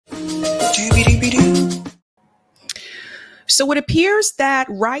So it appears that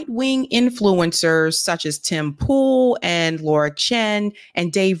right-wing influencers such as Tim Pool and Laura Chen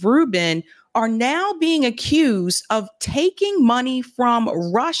and Dave Rubin are now being accused of taking money from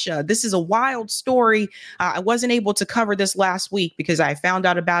Russia. This is a wild story. I wasn't able to cover this last week because I found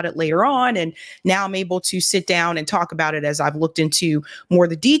out about it later on, and now I'm able to sit down and talk about it as I've looked into more of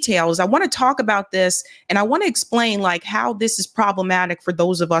the details. I want to talk about this, and I want to explain like how this is problematic for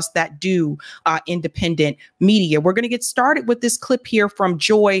those of us that do independent media. We're going to get started with this clip here from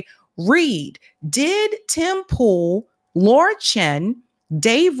Joy Reid. Did Tim Pool, Laura Chen,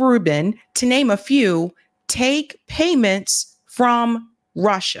 Dave Rubin, to name a few, take payments from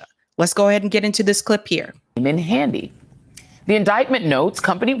Russia? Let's go ahead and get into this clip here. In handy. The indictment notes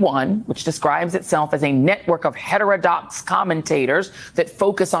Company One, which describes itself as a network of heterodox commentators that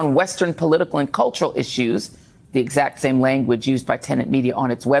focus on Western political and cultural issues, the exact same language used by Tenet Media on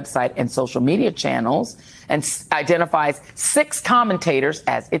its website and social media channels, and identifies 6 commentators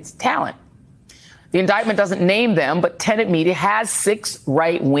as its talent. The indictment doesn't name them, but Tenet Media has 6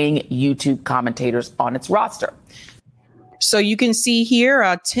 right-wing YouTube commentators on its roster. So you can see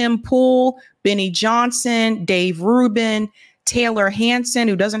here Tim Pool, Benny Johnson, Dave Rubin, Taylor Hansen,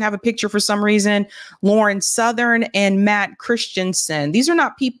 who doesn't have a picture for some reason, Lauren Southern, and Matt Christensen. These are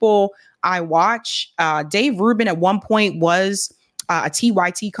not people I watch. Dave Rubin at one point was a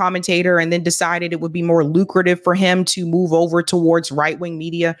TYT commentator and then decided it would be more lucrative for him to move over towards right-wing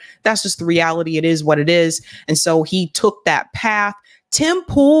media. That's just the reality. It is what it is. And so he took that path. Tim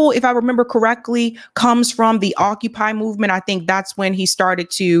Pool, if I remember correctly, comes from the Occupy movement. I think that's when he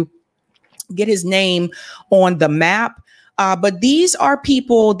started to get his name on the map. But these are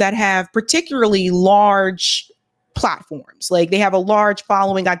people that have particularly large platforms. Like they have a large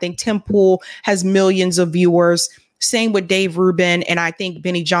following. I think Tim Pool has millions of viewers. Same with Dave Rubin. And I think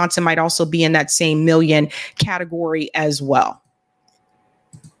Benny Johnson might also be in that same million category as well.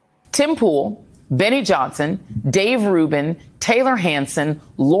 Tim Pool, Benny Johnson, Dave Rubin, Taylor Hansen,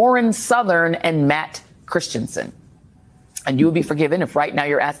 Lauren Southern, and Matt Christensen. And you would be forgiven if right now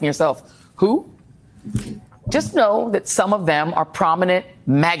you're asking yourself, who? Just know that some of them are prominent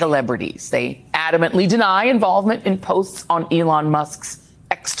MAGA-lebrities. They adamantly deny involvement in posts on Elon Musk's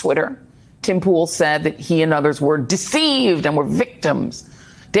ex-Twitter. Tim Pool said that he and others were deceived and were victims.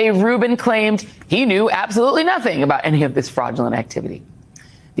 Dave Rubin claimed he knew absolutely nothing about any of this fraudulent activity.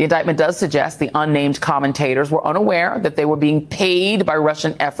 The indictment does suggest the unnamed commentators were unaware that they were being paid by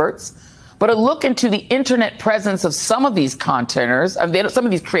Russian efforts. But a look into the internet presence of some of these content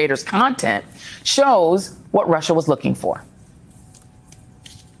shows what Russia was looking for.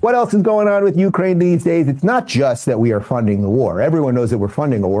 What else is going on with Ukraine these days? It's not just that we are funding the war. Everyone knows that we're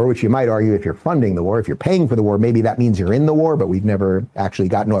funding a war, which you might argue if you're funding the war, if you're paying for the war, maybe that means you're in the war, but we've never actually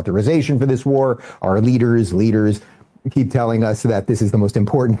gotten authorization for this war. Our leaders keep telling us that this is the most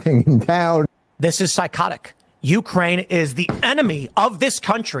important thing in town. This is psychotic. Ukraine is the enemy of this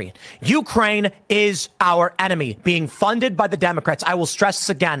country. Ukraine is our enemy, being funded by the Democrats. I will stress this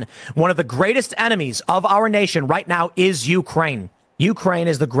again. One of the greatest enemies of our nation right now is Ukraine. Ukraine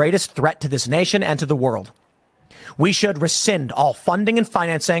is the greatest threat to this nation and to the world. We should rescind all funding and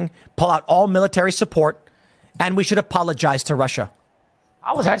financing, pull out all military support, and we should apologize to Russia.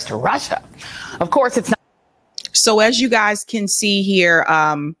 Apologize to Russia? Of course, it's not. So as you guys can see here,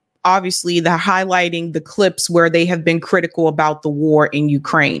 obviously they're highlighting the clips where they have been critical about the war in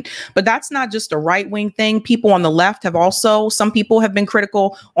Ukraine. But that's not just a right-wing thing. People on the left have also, some people have been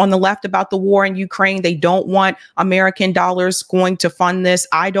critical on the left about the war in Ukraine. They don't want American dollars going to fund this.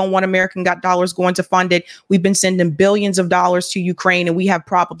 I don't want American dollars going to fund it. We've been sending billions of dollars to Ukraine, and we have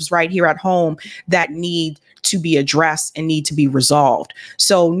problems right here at home that need to be addressed and need to be resolved.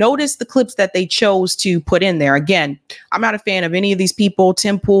 So notice the clips that they chose to put in there. Again, I'm not a fan of any of these people,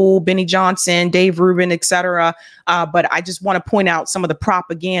 Tim Pool, Benny Johnson, Dave Rubin, etc. But I just want to point out some of the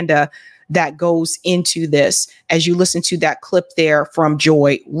propaganda that goes into this as you listen to that clip there from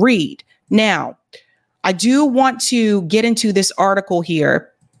Joy Reid. Now, I do want to get into this article here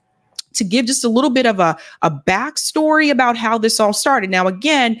to give just a little bit of a backstory about how this all started. Now,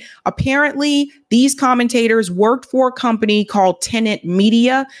 again, apparently these commentators worked for a company called Tenet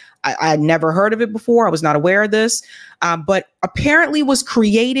Media. I had never heard of it before. I was not aware of this, but apparently was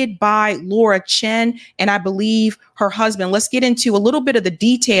created by Laura Chen and I believe her husband. Let's get into a little bit of the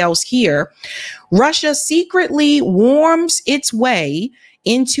details here. Russia secretly warms its way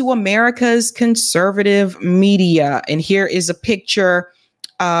into America's conservative media. And here is a picture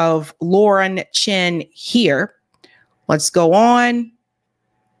of Lauren Chen here. Let's go on.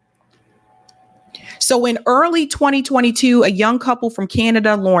 So in early 2022, a young couple from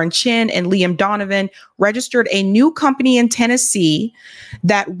Canada, Lauren Chin and Liam Donovan, registered a new company in Tennessee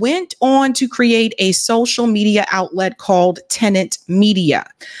that went on to create a social media outlet called Tenant Media.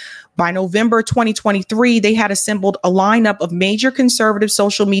 By November 2023, they had assembled a lineup of major conservative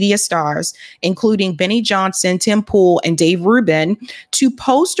social media stars, including Benny Johnson, Tim Pool, and Dave Rubin, to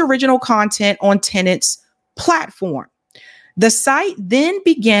post original content on Tenant's platform. The site then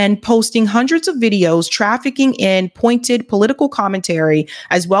began posting hundreds of videos trafficking in pointed political commentary,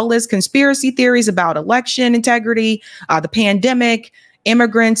 as well as conspiracy theories about election integrity, the pandemic,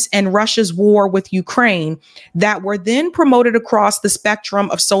 immigrants, and Russia's war with Ukraine that were then promoted across the spectrum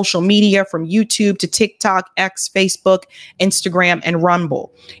of social media from YouTube to TikTok, X, Facebook, Instagram, and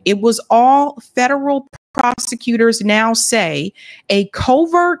Rumble. It was all federal prosecutors now say a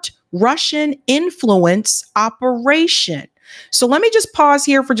covert Russian influence operation. So let me just pause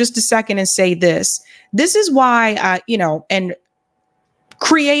here for just a second and say this. This is why, and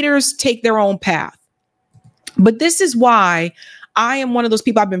creators take their own path. But this is why I am one of those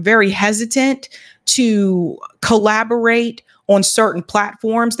people. I've been very hesitant to collaborate on certain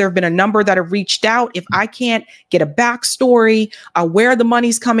platforms. There have been a number that have reached out. If I can't get a backstory, where the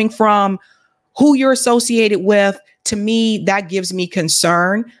money's coming from, who you're associated with, to me, that gives me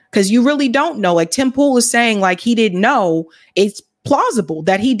concern, because you really don't know. Like Tim Pool is saying, like he didn't know. It's plausible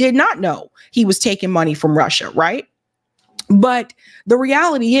that he did not know he was taking money from Russia, right? But the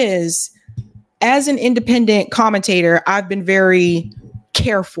reality is, as an independent commentator, I've been very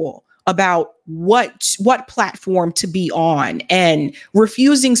careful about what platform to be on, and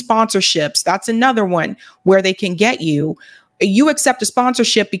refusing sponsorships. That's another one where they can get you. You accept a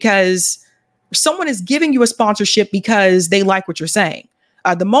sponsorship because someone is giving you a sponsorship because they like what you're saying.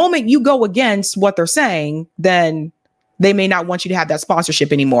 The moment you go against what they're saying, then they may not want you to have that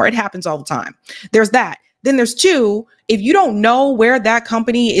sponsorship anymore. It happens all the time. There's that. Then there's two, if you don't know where that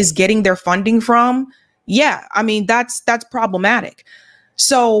company is getting their funding from, yeah, I mean, that's problematic.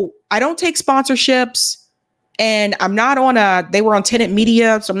 So I don't take sponsorships, and I'm not on they were on Tenant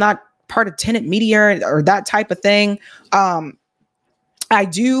Media, so I'm not part of Tenant Media or that type of thing. I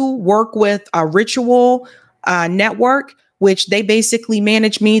do work with a Ritual Network, which they basically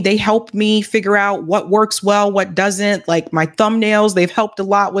manage me. They help me figure out what works well, what doesn't. Like my thumbnails, they've helped a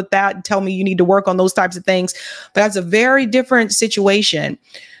lot with that and tell me you need to work on those types of things. But that's a very different situation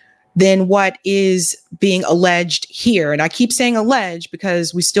than what is being alleged here. And I keep saying alleged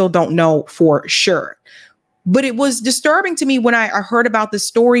because we still don't know for sure. But it was disturbing to me when I heard about this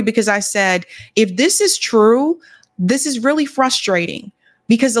story, because I said, if this is true, this is really frustrating.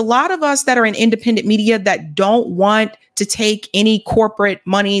 Because a lot of us that are in independent media that don't want to take any corporate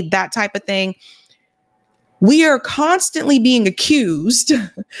money, that type of thing, we are constantly being accused.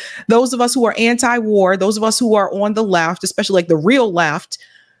 Those of us who are anti-war, those of us who are on the left, especially like the real left,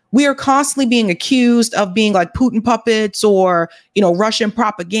 we are constantly being accused of being like Putin puppets or, Russian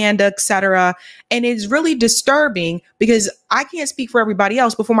propaganda, etc. And it's really disturbing, because I can't speak for everybody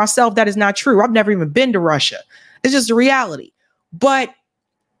else, but for myself, that is not true. I've never even been to Russia. It's just a reality. But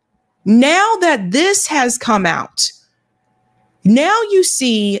now that this has come out, now you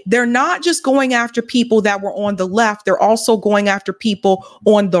see they're not just going after people that were on the left, they're also going after people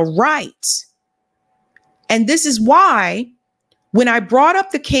on the right. And this is why when I brought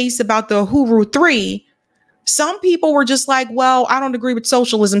up the case about the Uhuru 3, some people were just like, well, I don't agree with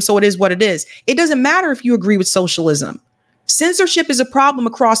socialism, so it is what it is. It doesn't matter if you agree with socialism. Censorship is a problem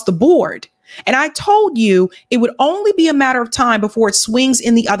across the board. And I told you it would only be a matter of time before it swings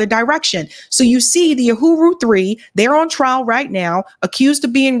in the other direction. So you see the Uhuru 3, they're on trial right now, accused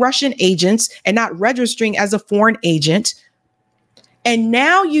of being Russian agents and not registering as a foreign agent. And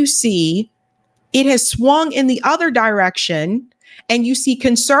now you see it has swung in the other direction. And you see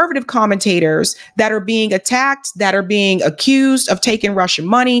conservative commentators that are being attacked, that are being accused of taking Russian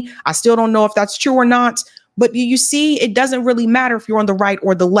money. I still don't know if that's true or not. But you see, it doesn't really matter if you're on the right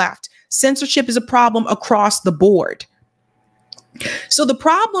or the left. Censorship is a problem across the board. So the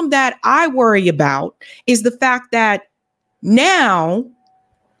problem that I worry about is the fact that now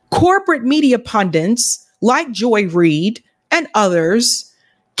corporate media pundits like Joy Reid and others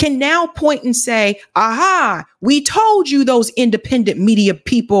can now point and say, aha, we told you those independent media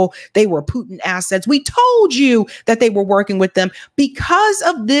people, they were Putin assets. We told you that they were working with them because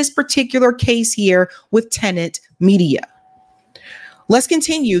of this particular case here with Tenant Media. Let's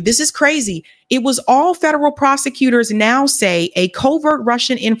continue. This is crazy. It was all federal prosecutors now say a covert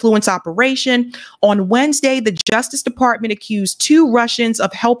Russian influence operation. On Wednesday, the Justice Department accused 2 Russians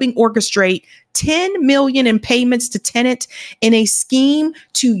of helping orchestrate $10 million in payments to Tenet in a scheme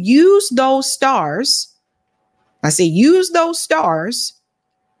to use those stars. I say use those stars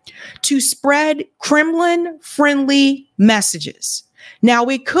to spread Kremlin-friendly messages. Now,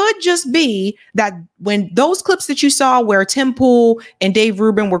 it could just be that when those clips that you saw where Tim Pool and Dave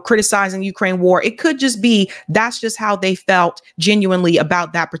Rubin were criticizing Ukraine war, it could just be that's just how they felt genuinely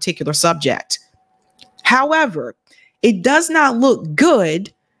about that particular subject. However, it does not look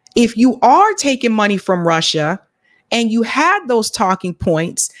good if you are taking money from Russia and you had those talking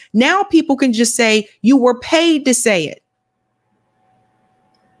points. Now people can just say you were paid to say it.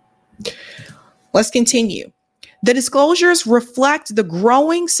 Let's continue. The disclosures reflect the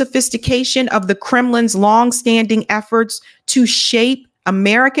growing sophistication of the Kremlin's long-standing efforts to shape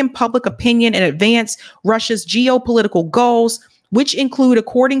American public opinion and advance Russia's geopolitical goals, which include,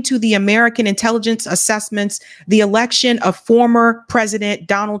 according to the American intelligence assessments, the election of former President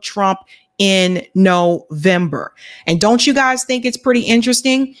Donald Trump in November. And don't you guys think it's pretty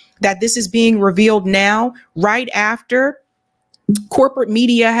interesting that this is being revealed now, right after corporate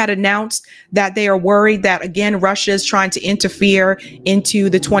media had announced that they are worried that, again, Russia is trying to interfere into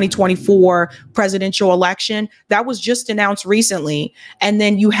the 2024 presidential election? That was just announced recently. And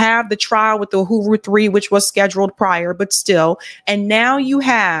then you have the trial with the Uhuru 3, which was scheduled prior, but still. And now you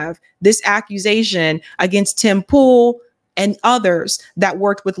have this accusation against Tim Pool and others that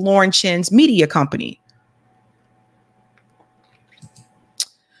worked with Lauren Chen's media company.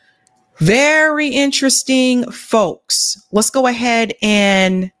 Very interesting, folks. Let's go ahead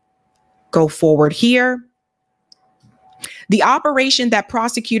and go forward here. The operation that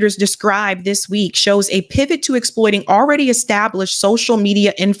prosecutors described this week shows a pivot to exploiting already established social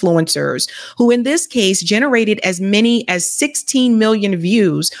media influencers, who in this case generated as many as 16 million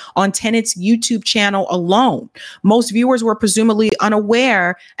views on Tenet's YouTube channel alone. Most viewers were presumably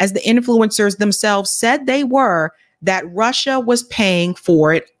unaware, as the influencers themselves said they were, that Russia was paying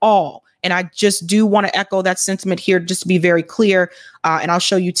for it all. And I just do want to echo that sentiment here, just to be very clear. And I'll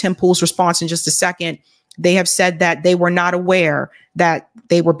show you Tim Pool's response in just a second. They have said that they were not aware that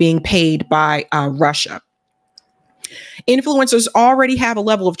they were being paid by Russia. Influencers already have a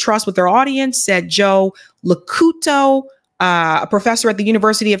level of trust with their audience, said Joe Lacuto, a professor at the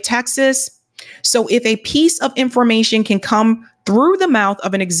University of Texas. So if a piece of information can come through the mouth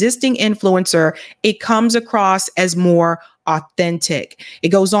of an existing influencer, it comes across as more authentic. It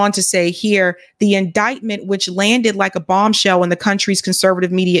goes on to say here, the indictment, which landed like a bombshell in the country's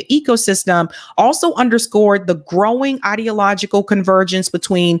conservative media ecosystem, also underscored the growing ideological convergence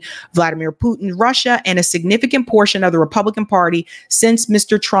between Vladimir Putin, Russia, and a significant portion of the Republican Party since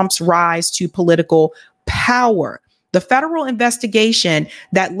Mr. Trump's rise to political power. The federal investigation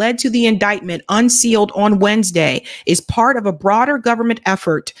that led to the indictment, unsealed on Wednesday, is part of a broader government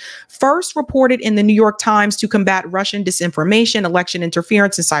effort, first reported in the New York Times, to combat Russian disinformation, election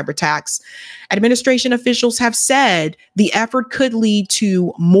interference, and cyber attacks. Administration officials have said the effort could lead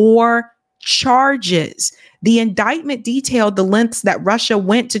to more charges. The indictment detailed the lengths that Russia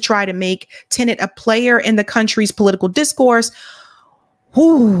went to try to make Tenet a player in the country's political discourse.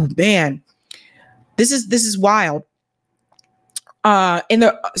 Oh, man, this is wild. In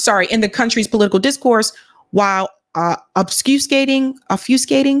the country's political discourse, while obfuscating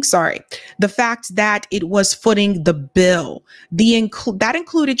the fact that it was footing the bill. That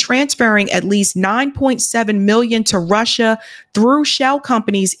included transferring at least $9.7 million to Russia through shell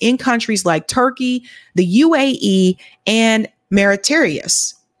companies in countries like Turkey, the UAE, and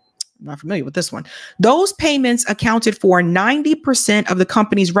Mauritius. I'm not familiar with this one. Those payments accounted for 90% of the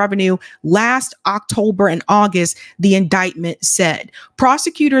company's revenue last October and August, the indictment said.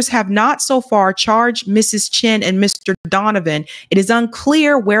 Prosecutors have not so far charged Mrs. Chen and Mr. Donovan. It is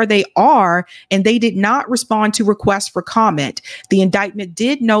unclear where they are, and they did not respond to requests for comment. The indictment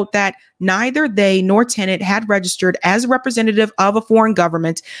did note that neither they nor Tenet had registered as a representative of a foreign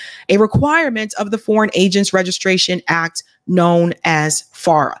government, a requirement of the Foreign Agents Registration Act, known as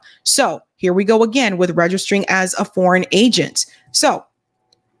FARA. So here we go again with registering as a foreign agent. So,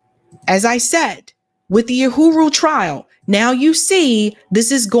 as I said, with the Uhuru trial, now you see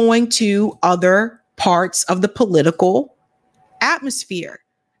this is going to other parts of the political atmosphere.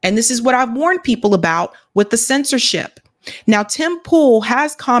 And this is what I've warned people about with the censorship. Now, Tim Pool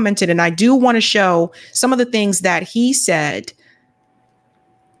has commented, and I do want to show some of the things that he said.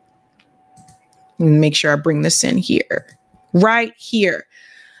 Make sure I bring this in here. Right here.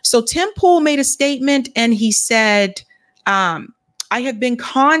 So Tim Pool made a statement and he said, I have been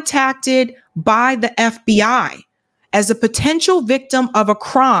contacted by the FBI as a potential victim of a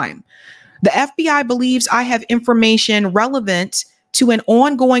crime. The FBI believes I have information relevant to an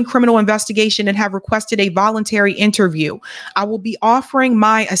ongoing criminal investigation and have requested a voluntary interview. I will be offering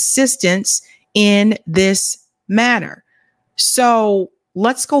my assistance in this matter. So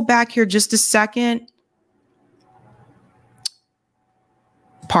let's go back here just a second.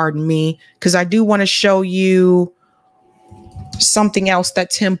 Pardon me, because I do want to show you something else that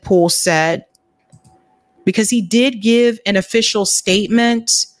Tim Pool said, because he did give an official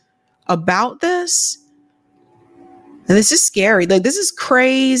statement about this. And this is scary. Like, this is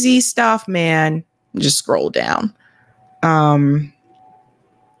crazy stuff, man. Just scroll down. And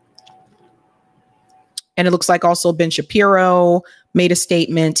it looks like also Ben Shapiro made a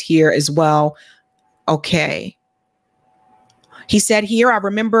statement here as well. Okay. He said here, I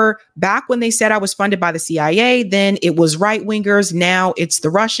remember back when they said I was funded by the CIA, then it was right wingers. Now it's the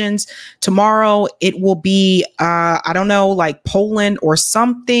Russians. Tomorrow it will be, I don't know, like Poland or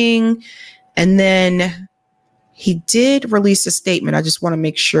something. And then he did release a statement. I just want to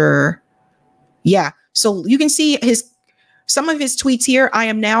make sure. Yeah. So you can see some of his tweets here. I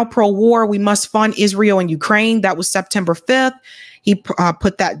am now pro-war. We must fund Israel and Ukraine. That was September 5th. He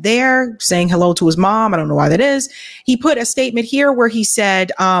put that there, saying hello to his mom. I don't know why that is. He put a statement here where he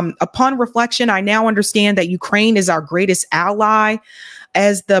said, upon reflection, I now understand that Ukraine is our greatest ally.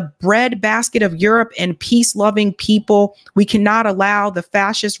 As the breadbasket of Europe and peace-loving people, we cannot allow the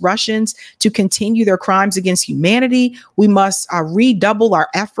fascist Russians to continue their crimes against humanity. We must redouble our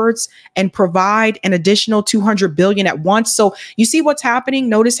efforts and provide an additional $200 billion at once. So you see what's happening.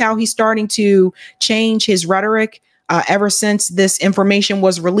 Notice how he's starting to change his rhetoric ever since this information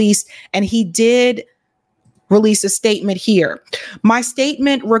was released. And he did release a statement here. My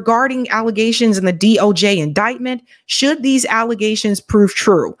statement regarding allegations in the DOJ indictment, should these allegations prove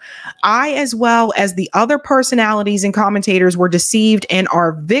true, I, as well as the other personalities and commentators, were deceived and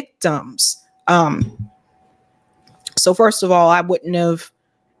are victims. So first of all, I wouldn't have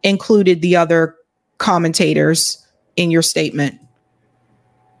included the other commentators in your statement,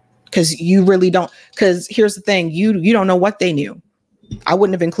 because you really don't, because here's the thing, you don't know what they knew. I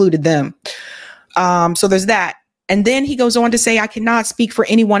wouldn't have included them. So there's that. And then he goes on to say, I cannot speak for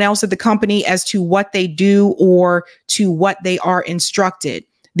anyone else at the company as to what they do or to what they are instructed.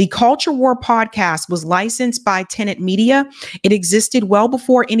 The Culture War podcast was licensed by Tenet Media. It existed well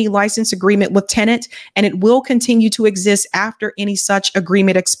before any license agreement with Tenet, and it will continue to exist after any such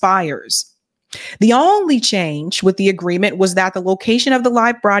agreement expires. The only change with the agreement was that the location of the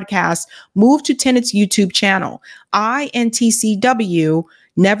live broadcast moved to Tenet's YouTube channel. INTCW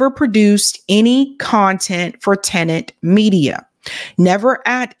never produced any content for Tenet Media. Never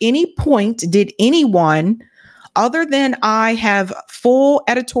at any point did anyone other than I have full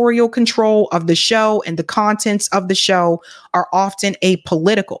editorial control of the show, and the contents of the show are often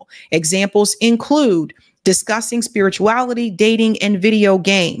apolitical. Examples include discussing spirituality, dating, and video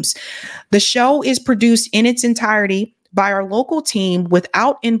games. The show is produced in its entirety by our local team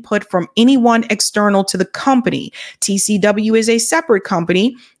without input from anyone external to the company. TCW is a separate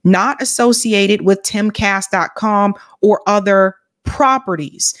company, not associated with timcast.com or other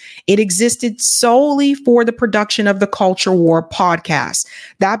properties. It existed solely for the production of the Culture War podcast.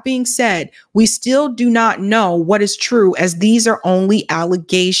 That being said, we still do not know what is true, as these are only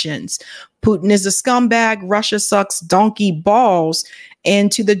allegations. Putin is a scumbag. Russia sucks donkey balls.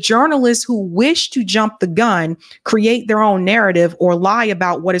 And to the journalists who wish to jump the gun, create their own narrative, or lie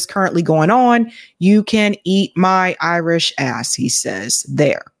about what is currently going on, you can eat my Irish ass, he says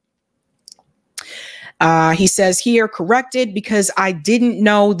there. He says here, corrected because I didn't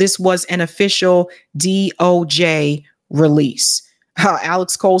know this was an official DOJ release.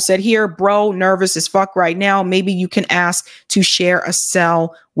 Alex Cole said here, bro, nervous as fuck right now. Maybe you can ask to share a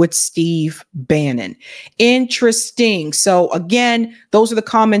cell with Steve Bannon. Interesting. So again, those are the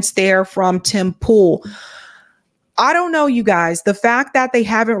comments there from Tim Pool. I don't know, you guys, the fact that they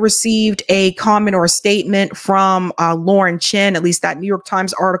haven't received a comment or a statement from Lauren Chen, at least that New York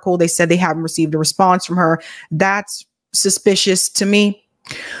Times article, they said they haven't received a response from her. That's suspicious to me.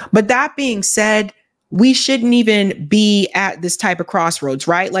 But that being said, we shouldn't even be at this type of crossroads,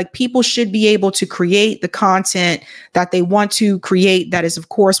 right? Like, people should be able to create the content that they want to create that is, of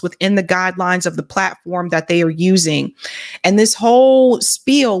course, within the guidelines of the platform that they are using. And this whole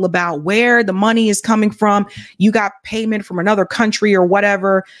spiel about where the money is coming from, you got payment from another country or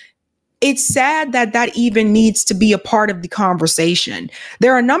whatever. It's sad that that even needs to be a part of the conversation.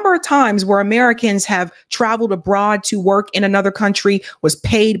 There are a number of times where Americans have traveled abroad to work in another country, was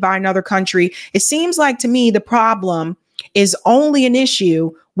paid by another country. It seems like to me the problem is only an issue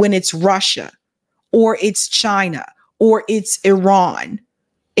when it's Russia or it's China or it's Iran.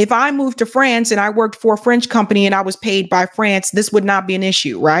 If I moved to France and I worked for a French company and I was paid by France, this would not be an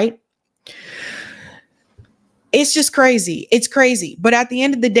issue, right? It's just crazy. It's crazy. But at the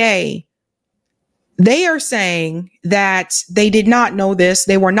end of the day, they are saying that they did not know this.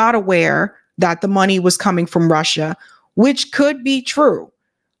 They were not aware that the money was coming from Russia, which could be true.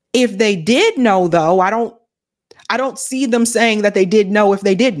 If they did know, though, I don't see them saying that they did know if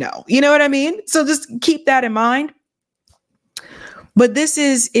they did know. You know what I mean? So just keep that in mind. But this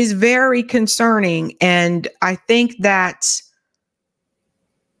is very concerning. And I think that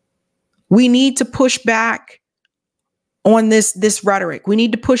we need to push back on this rhetoric. We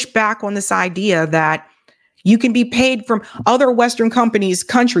need to push back on this idea that you can be paid from other Western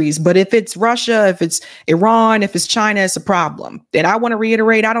countries, but if it's Russia, if it's Iran, if it's China, it's a problem. And I want to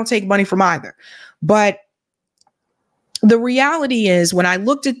reiterate, I don't take money from either. But the reality is, when I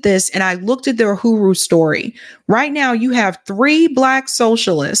looked at this and I looked at the Uhuru story, right now you have 3 Black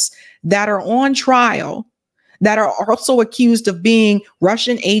socialists that are on trial that are also accused of being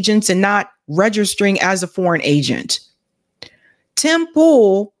Russian agents and not registering as a foreign agent. Tim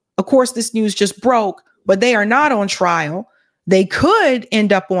Pool, of course, this news just broke, but they are not on trial. They could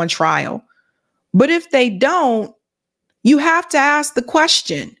end up on trial. But if they don't, you have to ask the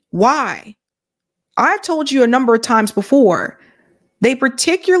question, why? I've told you a number of times before, they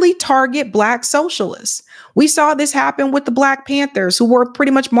particularly target Black socialists. We saw this happen with the Black Panthers, who were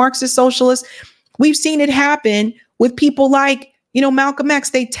pretty much Marxist socialists. We've seen it happen with people like, Malcolm X.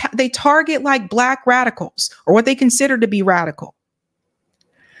 They target like Black radicals, or what they consider to be radical.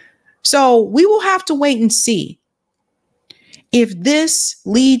 So we will have to wait and see if this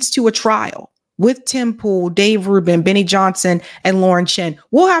leads to a trial with Tim Pool, Dave Rubin, Benny Johnson, and Lauren Chen.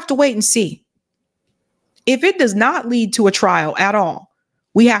 We'll have to wait and see. If it does not lead to a trial at all,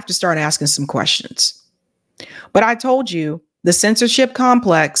 we have to start asking some questions. But I told you, the censorship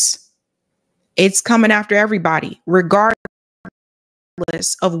complex, it's coming after everybody, regardless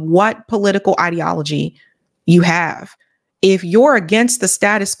of what political ideology you have. If you're against the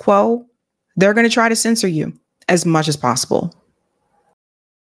status quo, they're going to try to censor you as much as possible.